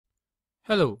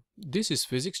Hello, this is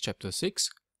Physics Chapter 6,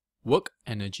 Work,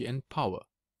 Energy and Power.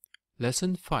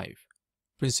 Lesson 5,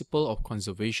 Principle of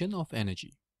Conservation of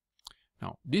Energy.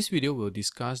 Now, this video will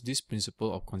discuss this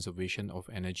principle of conservation of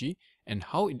energy and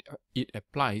how it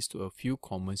applies to a few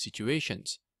common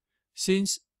situations.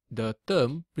 Since the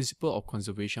term principle of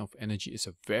conservation of energy is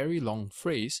a very long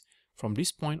phrase, from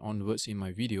this point onwards in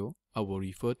my video, I will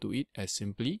refer to it as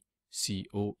simply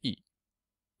COE.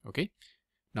 Okay?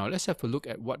 Now let's have a look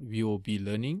at what we will be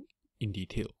learning in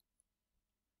detail.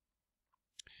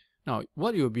 Now,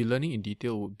 what you will be learning in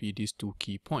detail would be these two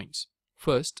key points.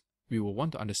 First, we will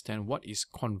want to understand what is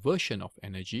conversion of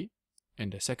energy,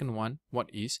 and the second one, what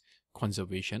is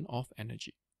conservation of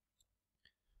energy.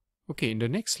 Okay, in the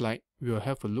next slide, we will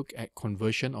have a look at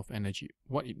conversion of energy,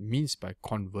 what it means by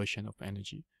conversion of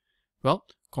energy. Well,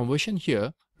 conversion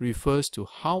here refers to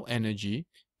how energy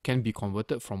can be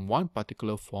converted from one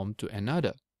particular form to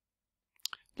another.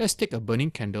 Let's take a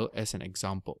burning candle as an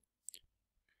example.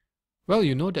 Well,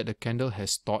 you know that the candle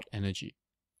has stored energy,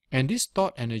 and this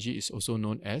stored energy is also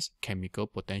known as chemical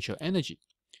potential energy.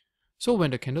 So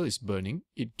when the candle is burning,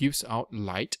 it gives out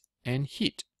light and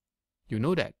heat. You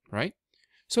know that, right?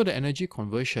 So the energy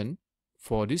conversion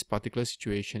for this particular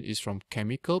situation is from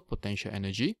chemical potential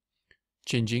energy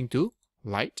changing to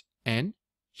light and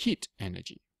heat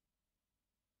energy.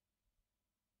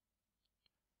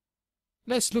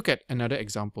 Let's look at another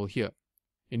example here.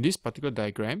 In this particular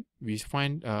diagram, we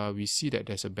see that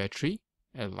there's a battery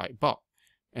and a light bulb,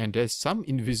 and there's some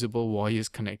invisible wires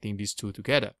connecting these two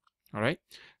together. All right.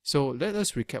 So let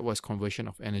us recap what's conversion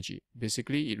of energy.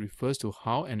 Basically, it refers to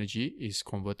how energy is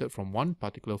converted from one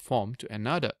particular form to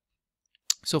another.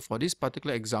 So for this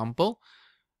particular example,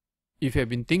 if you have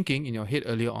been thinking in your head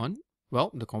earlier on,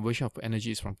 well, the conversion of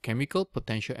energy is from chemical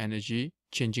potential energy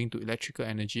changing to electrical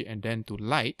energy and then to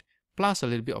light, plus a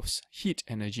little bit of heat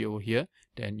energy over here,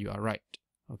 then you are right.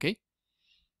 Okay?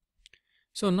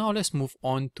 So now let's move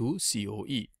on to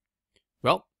COE.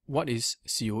 Well, what is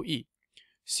COE?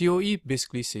 COE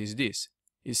basically says this.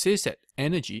 It says that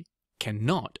energy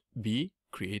cannot be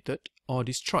created or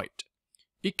destroyed.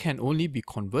 It can only be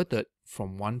converted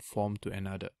from one form to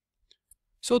another.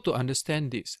 So to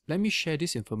understand this, let me share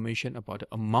this information about the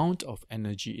amount of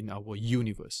energy in our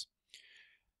universe.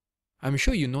 I'm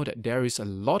sure you know that there is a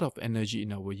lot of energy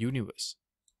in our universe.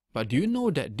 But do you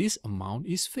know that this amount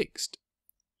is fixed?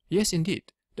 Yes,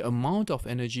 indeed. The amount of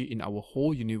energy in our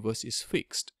whole universe is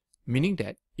fixed, meaning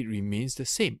that it remains the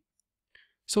same.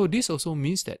 So this also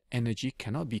means that energy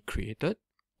cannot be created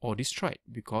or destroyed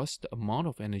because the amount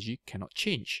of energy cannot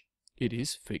change. It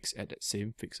is fixed at that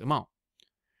same fixed amount.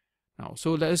 Now,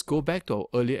 so let us go back to our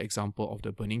earlier example of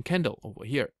the burning candle over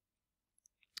here.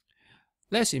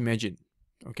 Let's imagine,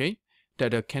 okay,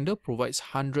 that the candle provides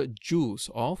 100 joules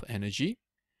of energy,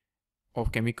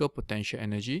 of chemical potential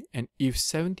energy, and if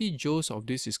 70 joules of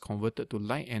this is converted to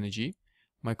light energy,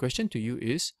 my question to you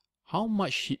is, how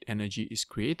much heat energy is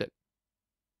created?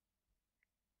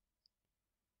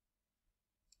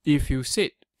 If you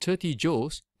said 30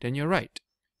 joules, then you're right.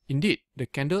 Indeed, the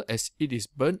candle as it is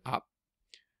burned up,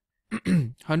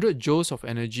 100 joules of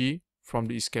energy from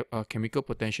this chemical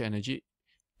potential energy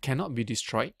cannot be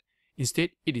destroyed. Instead,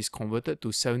 it is converted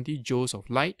to 70 joules of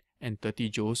light and 30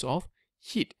 joules of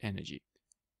heat energy.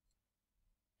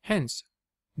 Hence,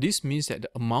 this means that the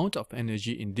amount of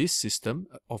energy in this system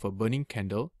of a burning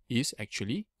candle is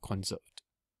actually conserved.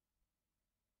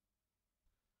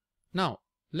 Now,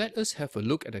 let us have a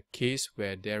look at a case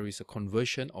where there is a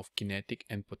conversion of kinetic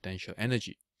and potential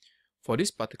energy. For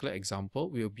this particular example,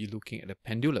 we will be looking at a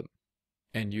pendulum.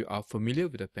 And you are familiar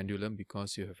with the pendulum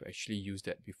because you have actually used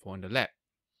that before in the lab.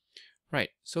 Right,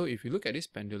 so if you look at this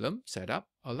pendulum setup,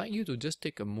 I'd like you to just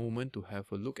take a moment to have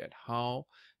a look at how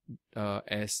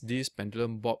as this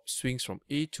pendulum bob swings from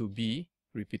A to B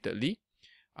repeatedly,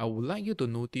 I would like you to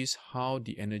notice how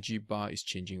the energy bar is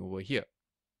changing over here.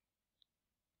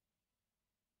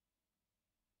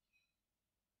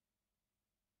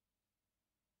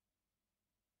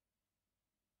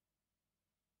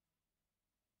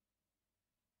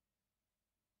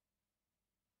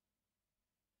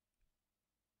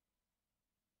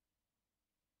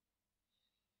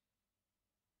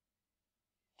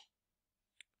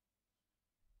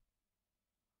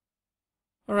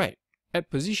 Alright, at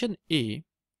position A,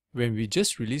 when we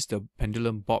just release the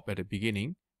pendulum bob at the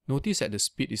beginning, notice that the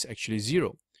speed is actually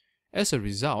 0. As a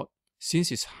result,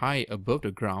 since it's high above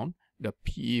the ground, the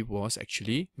PE was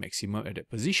actually maximum at that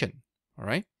position.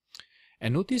 Alright,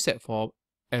 and notice that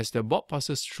as the bob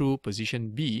passes through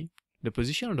position B, the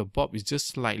position of the bob is just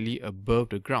slightly above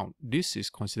the ground. This is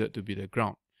considered to be the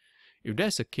ground. If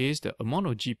that's the case, the amount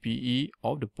of GPE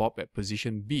of the bulb at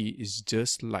position B is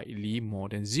just slightly more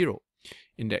than 0.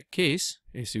 In that case,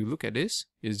 as you look at this,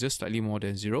 it's just slightly more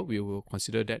than 0. We will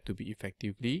consider that to be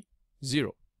effectively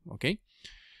 0. Okay?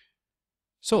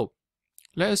 So,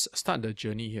 let's start the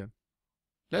journey here.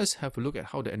 Let's have a look at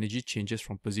how the energy changes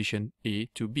from position A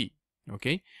to B.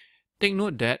 Okay? Take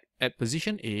note that at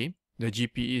position A, the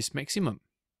GPE is maximum,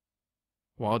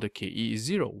 while the KE is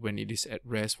 0 when it is at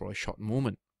rest for a short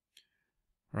moment.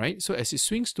 Right? So as it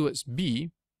swings towards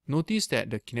B, notice that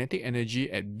the kinetic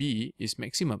energy at B is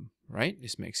maximum, right?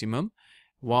 It's maximum,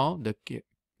 while the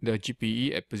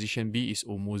GPE at position B is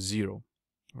almost 0,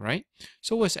 right?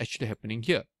 So what's actually happening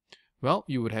here? Well,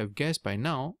 you would have guessed by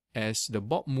now, as the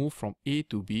bulb moves from A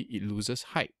to B, it loses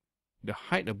height. The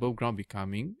height above ground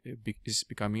is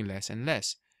becoming less and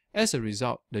less. As a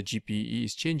result, the GPE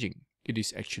is changing. It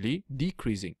is actually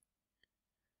decreasing.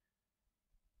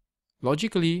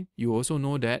 Logically, you also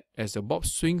know that as the bulb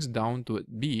swings down toward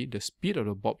B, the speed of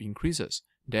the bulb increases.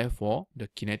 Therefore, the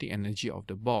kinetic energy of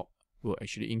the bulb will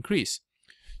actually increase.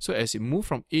 So as it moves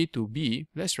from A to B,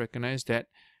 let's recognize that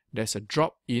there's a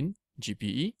drop in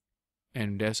GPE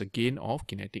and there's a gain of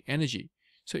kinetic energy.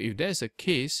 So if there's a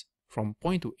case from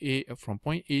point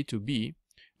A to B,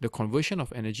 the conversion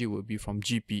of energy will be from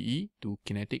GPE to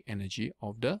kinetic energy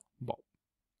of the bulb.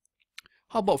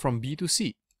 How about from B to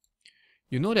C?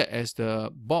 You know that as the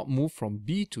bulb moves from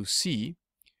B to C,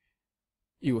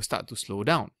 it will start to slow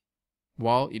down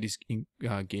while it is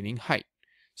gaining height.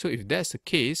 So if that's the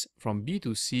case, from B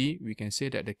to C, we can say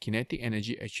that the kinetic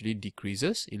energy actually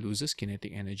decreases. It loses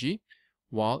kinetic energy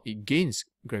while it gains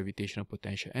gravitational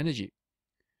potential energy.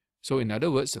 So in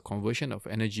other words, the conversion of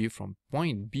energy from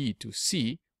point B to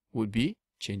C would be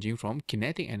changing from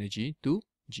kinetic energy to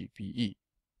GPE.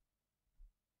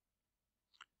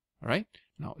 Alright,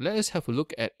 now let us have a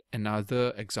look at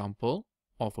another example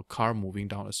of a car moving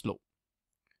down a slope.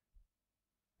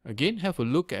 Again, have a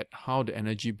look at how the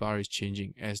energy bar is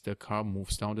changing as the car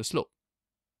moves down the slope.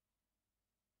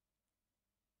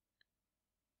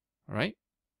 Alright,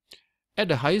 at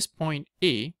the highest point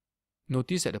A,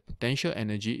 notice that the potential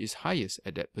energy is highest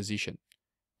at that position.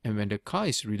 And when the car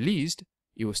is released,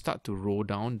 it will start to roll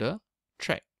down the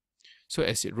track. So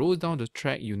as it rolls down the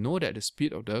track, you know that the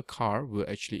speed of the car will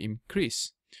actually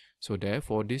increase. So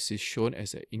therefore, this is shown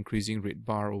as an increasing red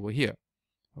bar over here.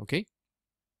 Okay?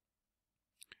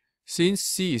 Since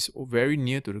C is very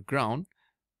near to the ground,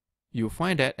 you'll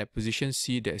find that at position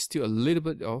C, there's still a little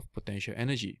bit of potential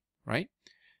energy, right?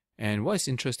 And what's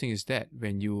interesting is that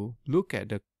when you look at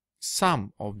the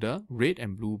sum of the red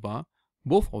and blue bar,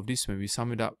 both of these, when we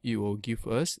sum it up, it will give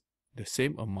us the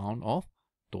same amount of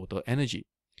total energy.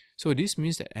 So this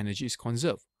means that energy is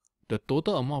conserved. The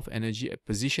total amount of energy at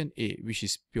position A, which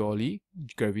is purely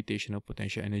gravitational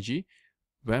potential energy,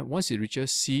 once it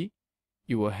reaches C,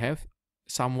 it will have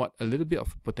somewhat a little bit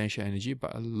of potential energy,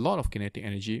 but a lot of kinetic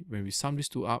energy. When we sum these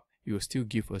two up, it will still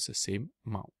give us the same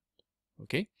amount.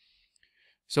 Okay?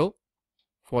 So,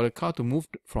 for the car to move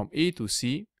from A to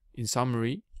C, in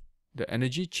summary, the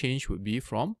energy change would be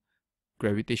from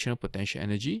gravitational potential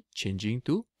energy changing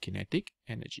to kinetic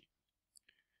energy.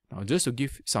 Now, just to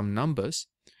give some numbers,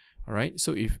 alright,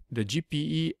 so if the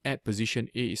GPE at position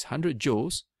A is 100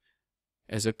 joules,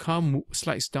 as the car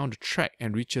slides down the track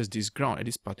and reaches this ground at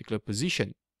this particular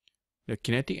position, the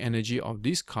kinetic energy of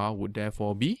this car would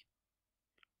therefore be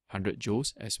 100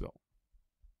 joules as well.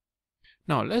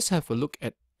 Now, let's have a look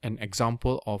at an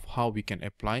example of how we can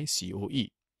apply COE.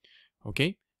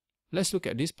 Okay, let's look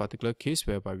at this particular case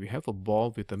whereby we have a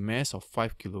ball with a mass of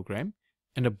 5 kg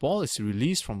and the ball is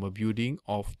released from a building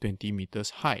of 20 meters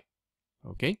high.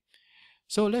 Okay,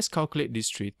 so let's calculate these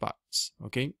three parts.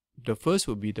 Okay, the first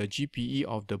will be the GPE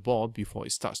of the ball before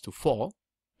it starts to fall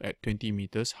at 20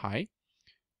 meters high,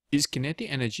 its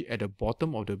kinetic energy at the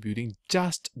bottom of the building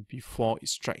just before it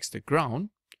strikes the ground,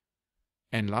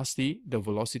 and lastly, the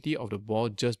velocity of the ball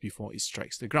just before it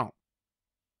strikes the ground.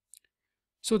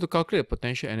 So to calculate the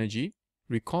potential energy,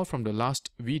 recall from the last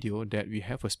video that we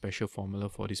have a special formula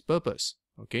for this purpose.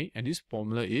 Okay, and this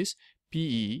formula is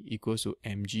PE equals to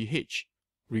mgh.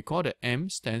 Recall that m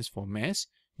stands for mass,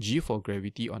 g for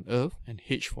gravity on Earth, and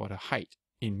h for the height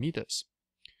in meters.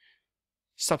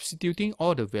 Substituting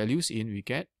all the values in, we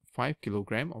get 5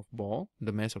 kg of ball,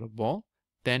 the mass of the ball,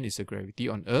 10 is the gravity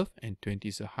on Earth, and 20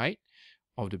 is the height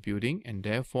of the building, and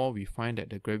therefore we find that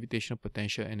the gravitational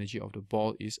potential energy of the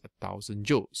ball is 1000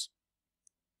 joules.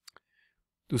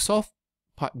 To solve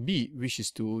part B, which is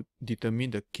to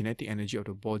determine the kinetic energy of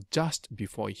the ball just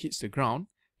before it hits the ground,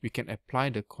 we can apply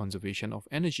the conservation of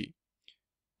energy.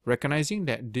 Recognizing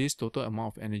that this total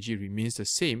amount of energy remains the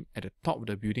same at the top of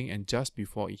the building and just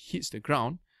before it hits the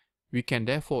ground, we can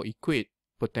therefore equate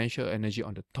potential energy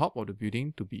on the top of the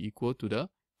building to be equal to the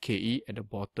KE at the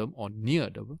bottom or near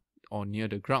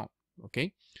the ground.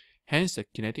 Okay, hence the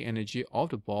kinetic energy of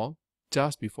the ball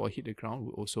just before it hit the ground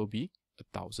will also be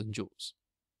 1000 joules.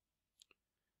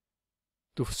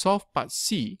 To solve part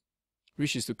C,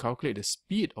 which is to calculate the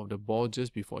speed of the ball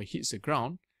just before it hits the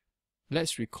ground,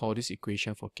 let's recall this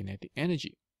equation for kinetic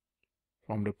energy.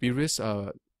 From the previous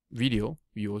video,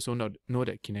 we also know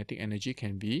that kinetic energy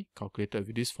can be calculated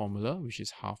with this formula, which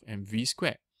is half mv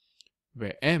squared,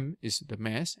 where m is the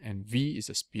mass and v is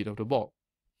the speed of the ball.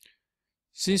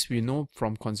 Since we know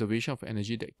from conservation of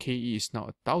energy that Ke is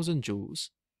now 1000 joules,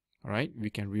 alright, we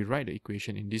can rewrite the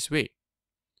equation in this way.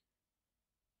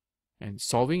 And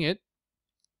solving it,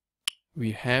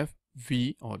 we have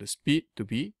v, or the speed, to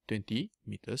be 20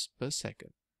 meters per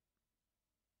second.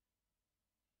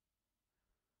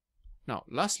 Now,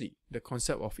 lastly, the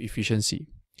concept of efficiency.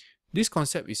 This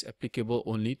concept is applicable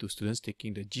only to students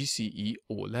taking the GCE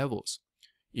O levels.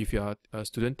 If you are a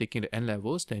student taking the N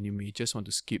levels, then you may just want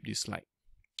to skip this slide.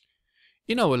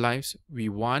 In our lives, we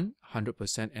want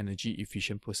 100% energy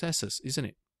efficient processes, isn't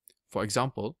it? For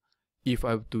example, if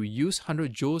I were to use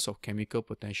 100 joules of chemical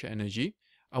potential energy,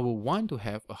 I will want to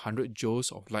have 100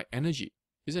 joules of light energy,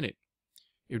 isn't it?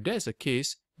 If that's the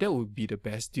case, that would be the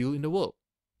best deal in the world.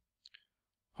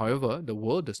 However, the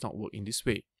world does not work in this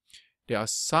way. There are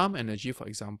some energy, for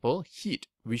example, heat,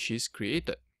 which is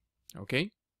created.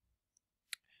 Okay?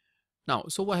 Now,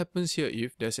 so what happens here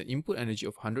if there's an input energy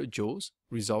of 100 joules,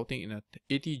 resulting in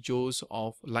 80 joules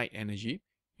of light energy?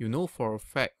 You know for a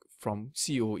fact from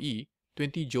COE,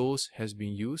 20 joules has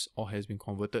been used or has been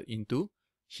converted into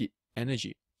heat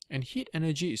energy. And heat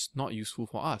energy is not useful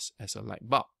for us as a light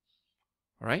bulb.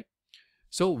 Alright?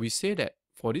 So we say that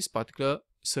for this particular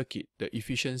circuit, the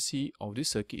efficiency of this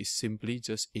circuit is simply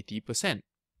just 80%.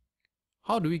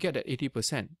 How do we get that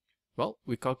 80%? Well,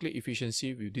 we calculate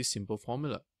efficiency with this simple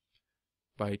formula.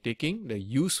 By taking the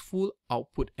useful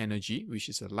output energy, which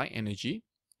is the light energy,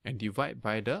 and divide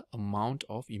by the amount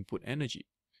of input energy.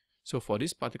 So for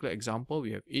this particular example,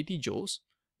 we have 80 joules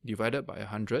divided by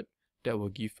 100. That will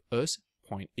give us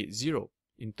 0.80.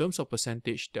 In terms of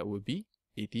percentage, that will be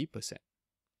 80%.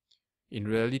 In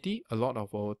reality, a lot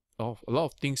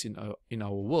of things in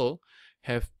our world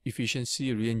have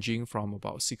efficiency ranging from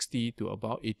about 60 to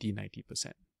about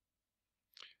 80-90%.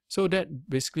 So that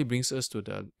basically brings us to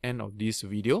the end of this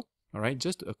video. Alright,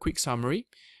 just a quick summary.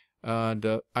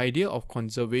 The idea of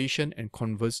conservation and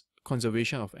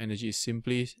conservation of energy is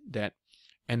simply that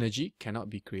energy cannot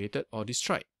be created or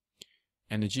destroyed.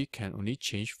 Energy can only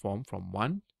change form from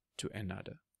one to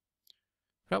another.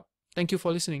 Well, thank you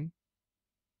for listening.